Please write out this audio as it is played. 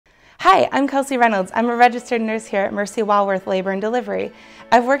Hi, I'm Kelsey Reynolds. I'm a registered nurse here at Mercy Walworth Labor and Delivery.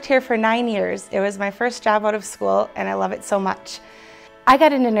 I've worked here for 9 years. It was my first job out of school and I love it so much. I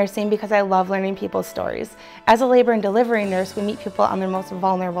got into nursing because I love learning people's stories. As a labor and delivery nurse, we meet people on their most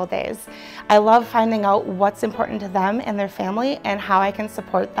vulnerable days. I love finding out what's important to them and their family and how I can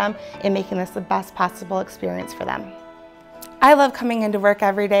support them in making this the best possible experience for them. I love coming into work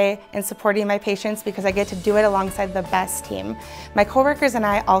every day and supporting my patients because I get to do it alongside the best team. My coworkers and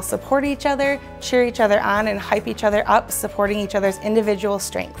I all support each other, cheer each other on, and hype each other up, supporting each other's individual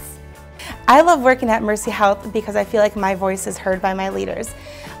strengths. I love working at Mercy Health because I feel like my voice is heard by my leaders.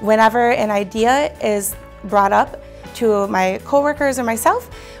 Whenever an idea is brought up to my coworkers or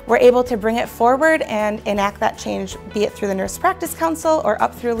myself, we're able to bring it forward and enact that change, be it through the Nurse Practice Council or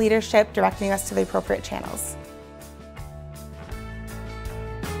up through leadership directing us to the appropriate channels.